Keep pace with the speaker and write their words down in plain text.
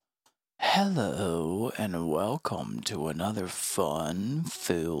Hello and welcome to another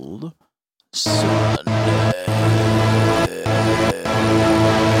fun-filled Sunday.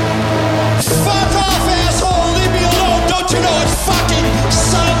 Fuck off, asshole! Leave me alone! Don't you know it's fucking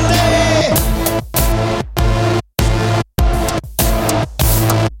Sunday?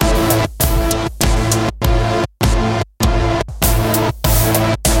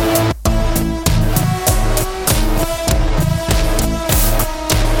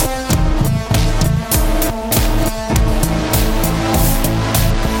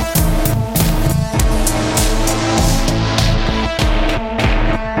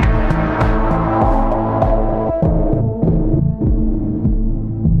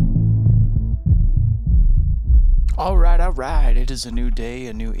 All right, it is a new day,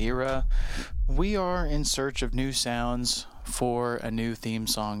 a new era. We are in search of new sounds for a new theme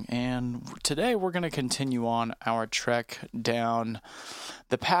song, and today we're going to continue on our trek down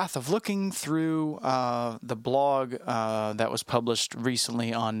the path of looking through the blog that was published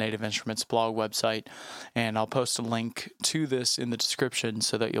recently on Native Instruments blog website, and I'll post a link to this in the description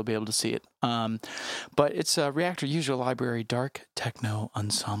so that you'll be able to see it. But it's a Reactor User Library Dark Techno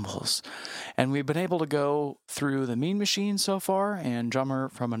Ensembles, and we've been able to go through the Mean Machine so far and Drummer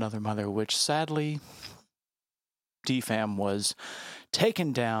from Another Mother, which sadly DFAM was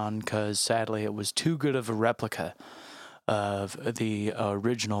taken down because sadly it was too good of a replica of the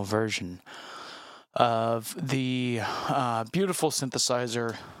original version of the beautiful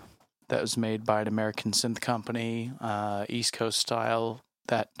synthesizer that was made by an American synth company, East Coast style,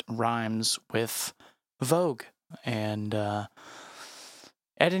 that rhymes with Vogue. And at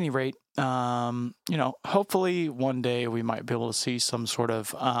any rate, hopefully one day we might be able to see some sort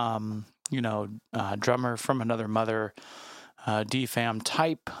of Drummer from Another Mother DFAM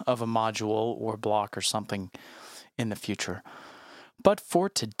type of a module or block or something in the future. But for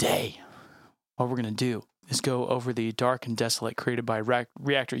today, what we're going to do is go over the Dark and Desolate created by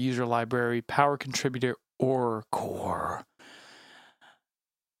Reactor User Library Power Contributor or Core.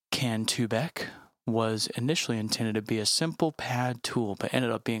 KANTUBEK was initially intended to be a simple pad tool, but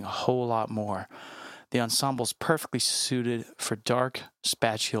ended up being a whole lot more. The ensemble's perfectly suited for dark,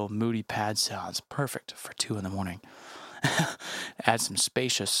 spatial, moody pad sounds, perfect for 2 a.m. Add some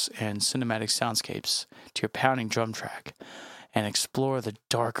spacious and cinematic soundscapes to your pounding drum track and explore the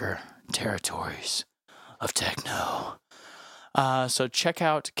darker territories of techno. So check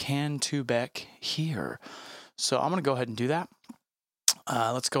out KANTUBEK here. So I'm going to go ahead and do that.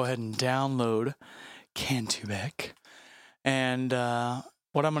 Let's go ahead and download KANTUBEK. And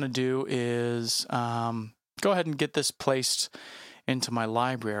what I'm going to do is go ahead and get this placed into my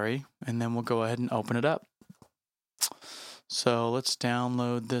library, and then we'll go ahead and open it up. So let's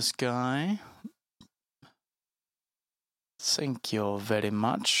download this guy. Thank you very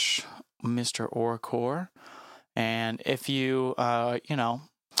much, Mr. Oracore. And if you,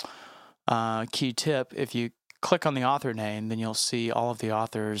 key tip, if you click on the author name, then you'll see all of the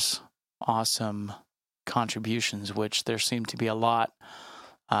author's awesome contributions, which there seem to be a lot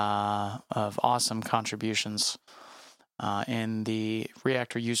of awesome contributions in the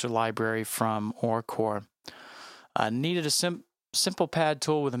Reactor User Library from Oracore. Needed a simple pad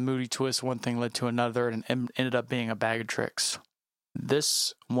tool with a moody twist. One thing led to another and ended up being a bag of tricks.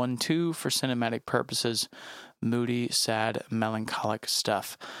 This one too, for cinematic purposes, moody, sad, melancholic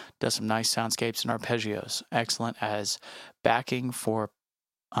stuff. Does some nice soundscapes and arpeggios. Excellent as backing for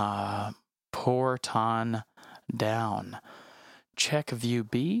Pour Ton Down. Check view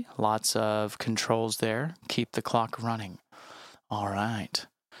B. Lots of controls there. Keep the clock running. All right.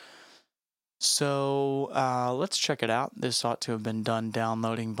 So let's check it out. This ought to have been done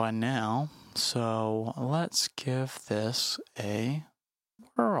downloading by now. So let's give this a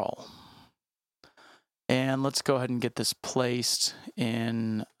whirl. And let's go ahead and get this placed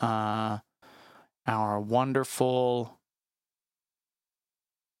in our wonderful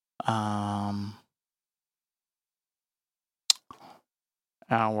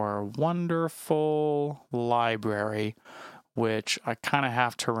library, which I kind of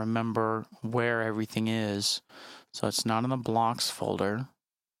have to remember where everything is. So it's not in the blocks folder.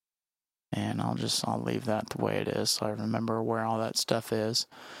 And I'll leave that the way it is so I remember where all that stuff is.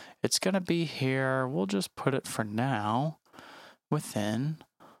 It's going to be here. We'll just put it for now within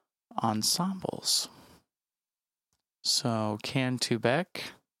Ensembles. So KANTUBEK,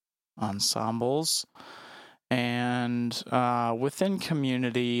 Ensembles. And within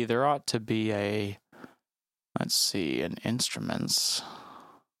Community, there ought to be an Instruments.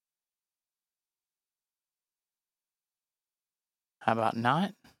 How about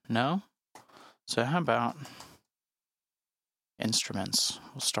not? No? So how about instruments.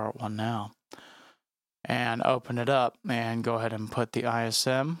 We'll start one now. And open it up and go ahead and put the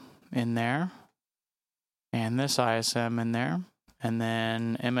ISM in there. And this ISM in there. And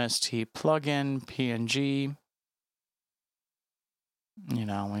then MST plugin, PNG. You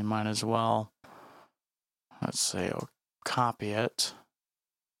know, we might as well, let's say, copy it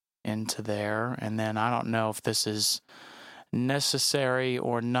into there. And then I don't know if this is necessary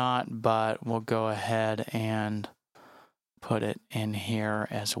or not, but we'll go ahead and put it in here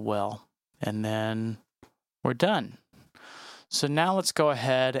as well. And then we're done. So now let's go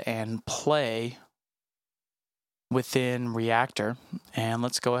ahead and play within Reactor, and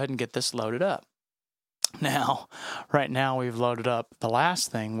let's go ahead and get this loaded up. Now, right now we've loaded up the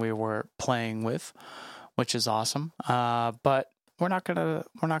last thing we were playing with, which is awesome. But we're not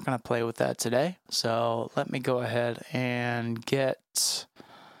gonna play with that today. So let me go ahead and get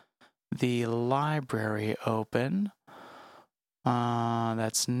the library open.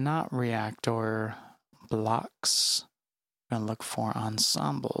 That's not Reactor blocks. We're gonna look for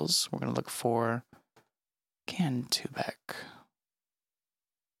Ensembles. We're gonna look for KANTUBEK.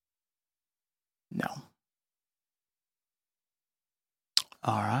 No.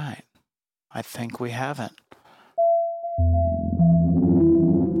 All right. I think we have it.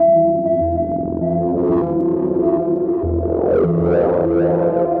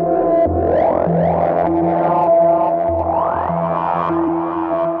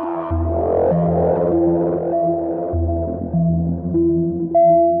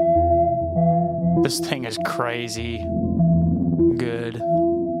 This thing is crazy good.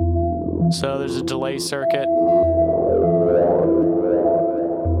 So there's a delay circuit.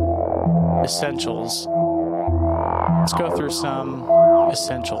 Essentials. Let's go through some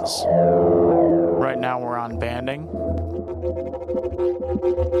essentials. Right now we're on banding.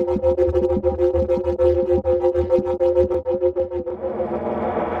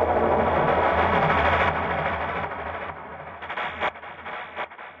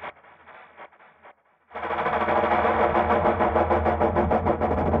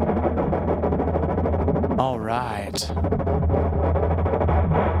 All right.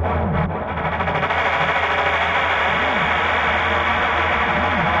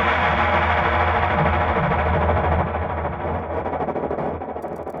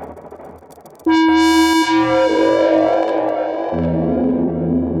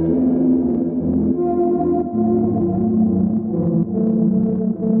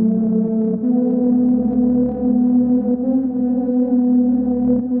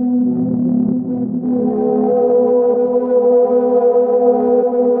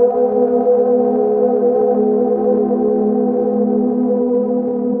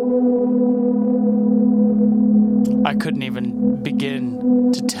 I couldn't even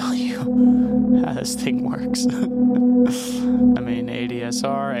begin to tell you how this thing works. I mean,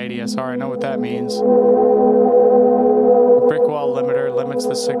 ADSR, I know what that means. Brick wall limiter limits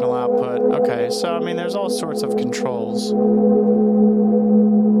the signal output. Okay, so I mean, there's all sorts of controls.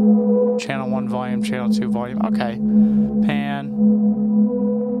 Channel 1 volume, channel 2 volume. Okay. Pan.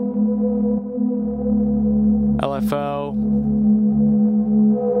 LFO.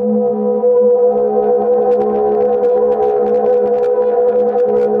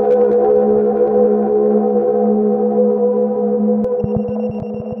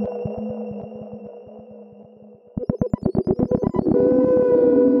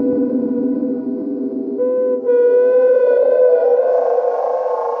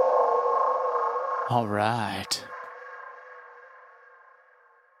 All right.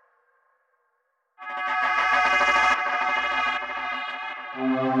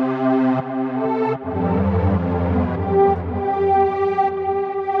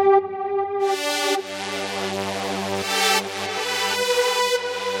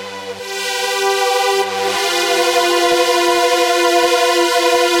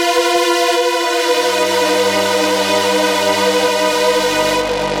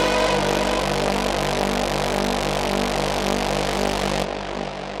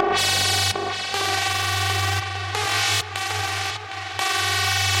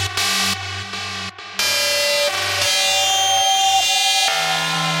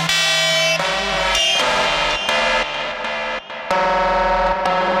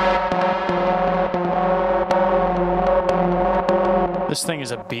 This thing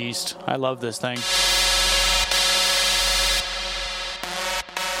is a beast. I love this thing.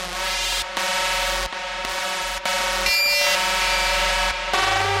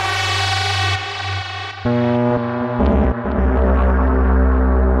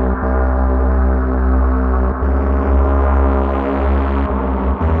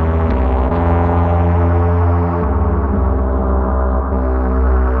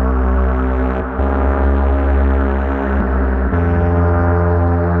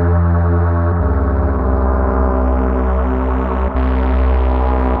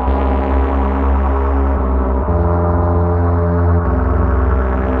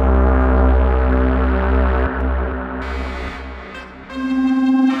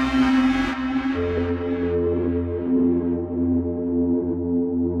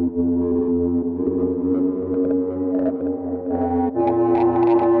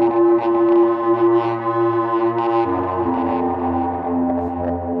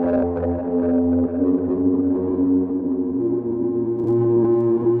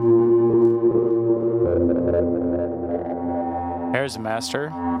 There's a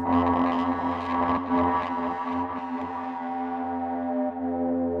master.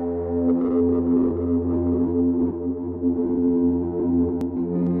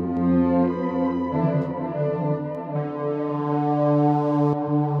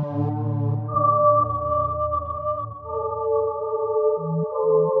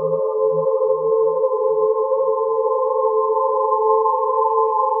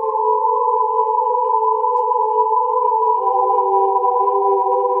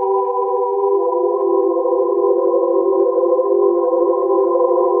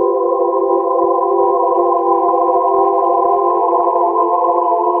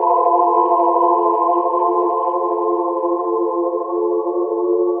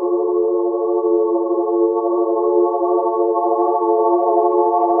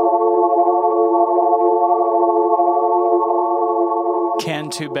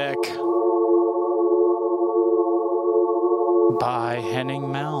 KANTUBEK by Henning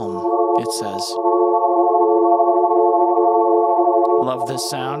Malm, it says. Love this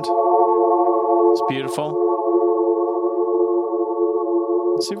sound. It's beautiful.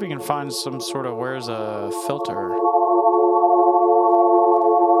 Let's see if we can find some sort of, where's a filter?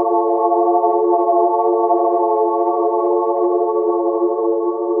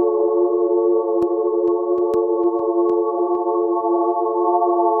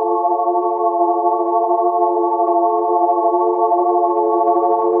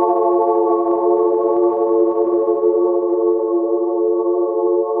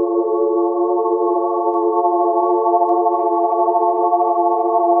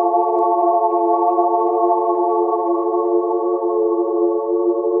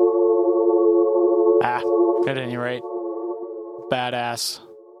 At any rate, badass.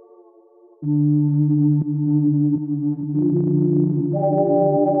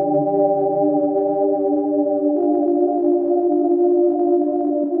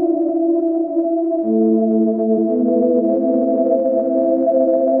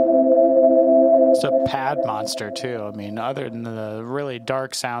 It's a pad monster too. I mean, other than the really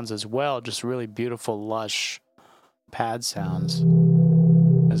dark sounds as well, just really beautiful, lush pad sounds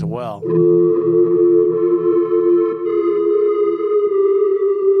as well.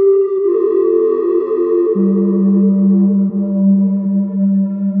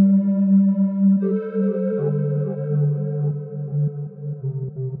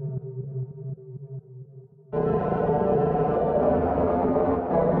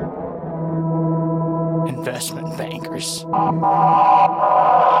 Investment bankers.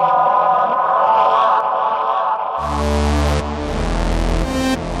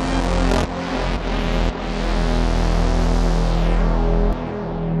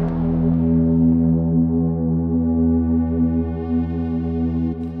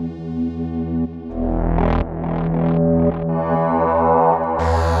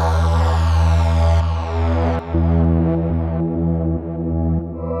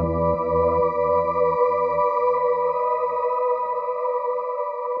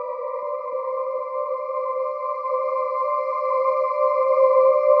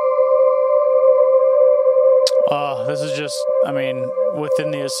 Oh, this is just, I mean,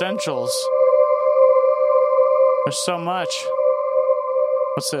 within the Essentials, there's so much.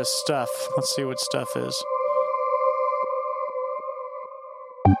 What's this stuff? Let's see what stuff is.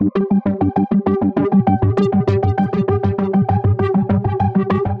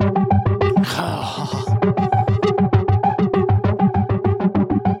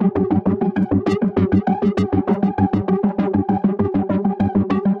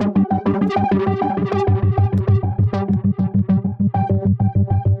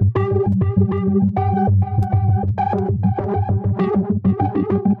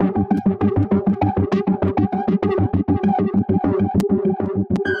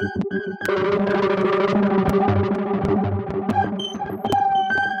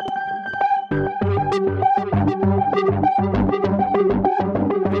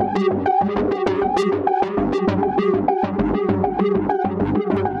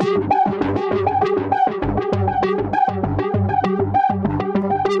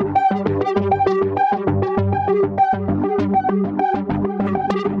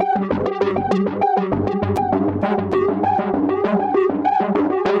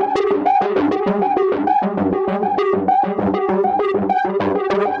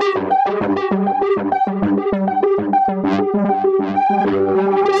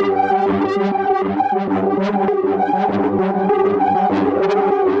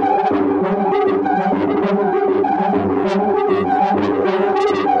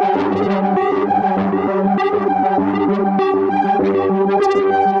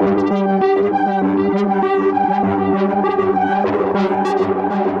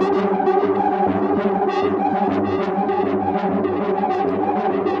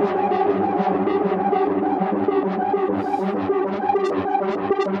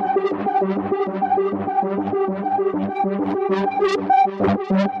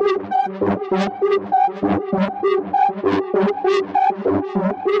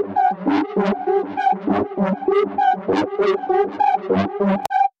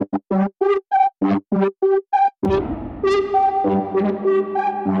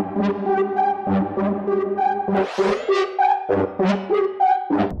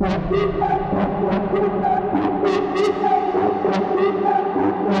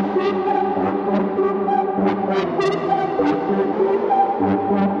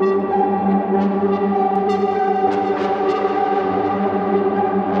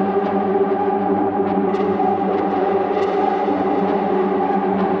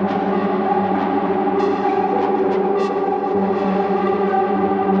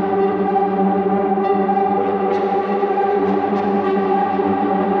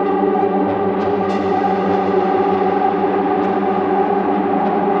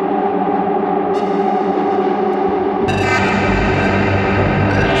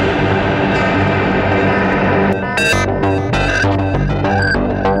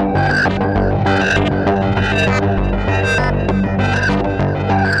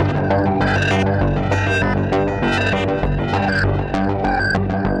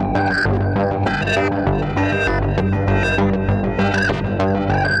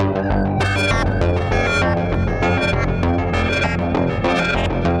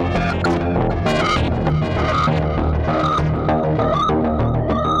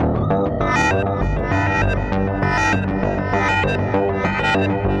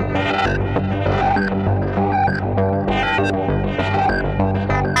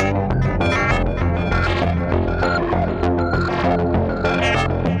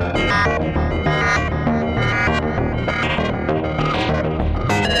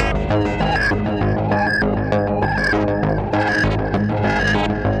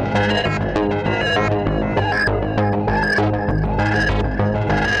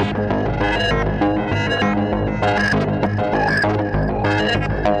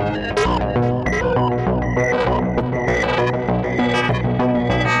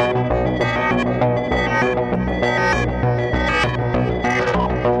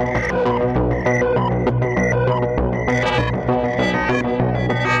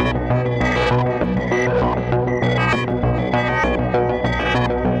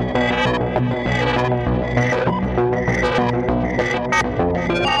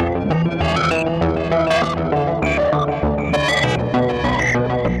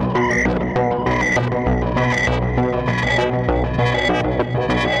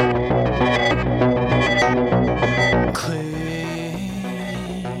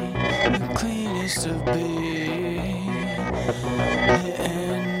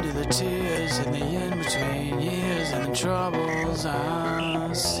 troubles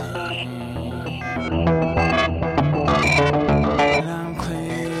I see. And I'm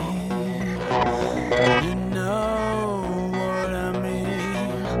clean, you know what I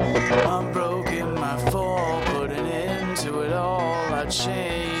mean. I'm broken, my fall, put an end to it all. I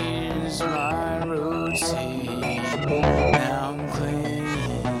changed my routine. Now I'm clean.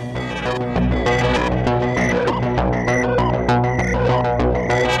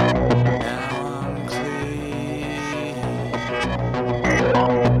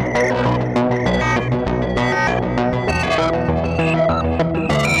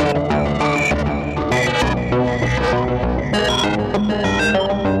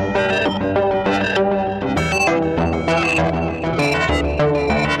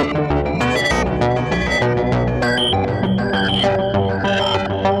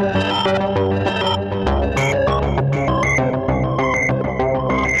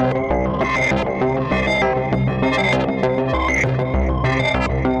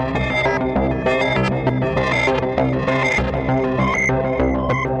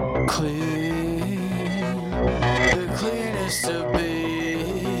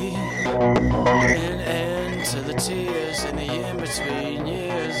 An end to the tears and the in-between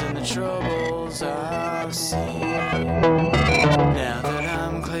years and the troubles I've seen. Now that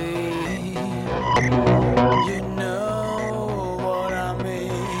I'm clean, you know what I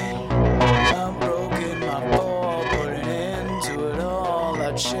mean. I'm broken, my fall, put an end to it all.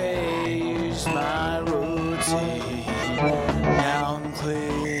 I changed my routine. Now I'm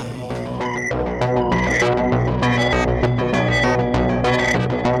clean.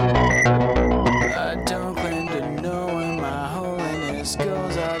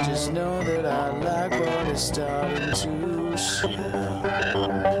 Goes, I just know that I like what it's starting to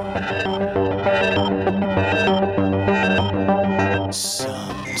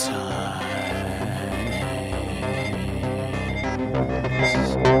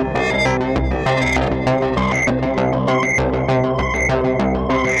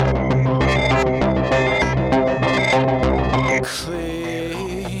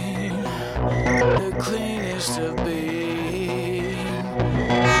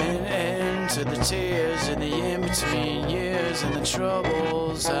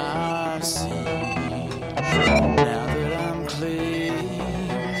troubles I see. Now that I'm clean,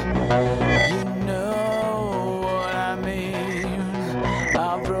 you know what I mean.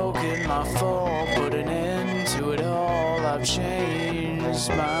 I've broken my fall, put an end to it all. I've changed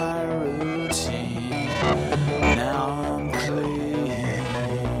my routine. Now I'm clean.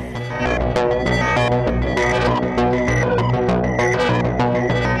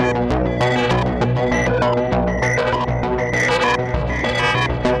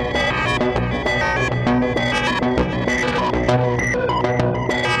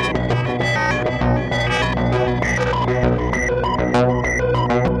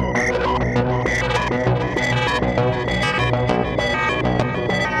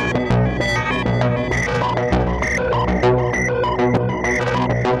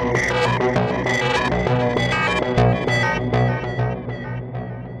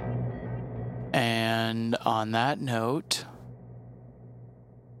 And on that note,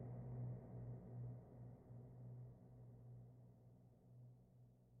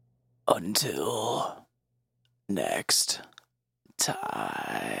 until next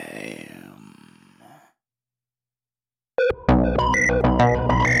time.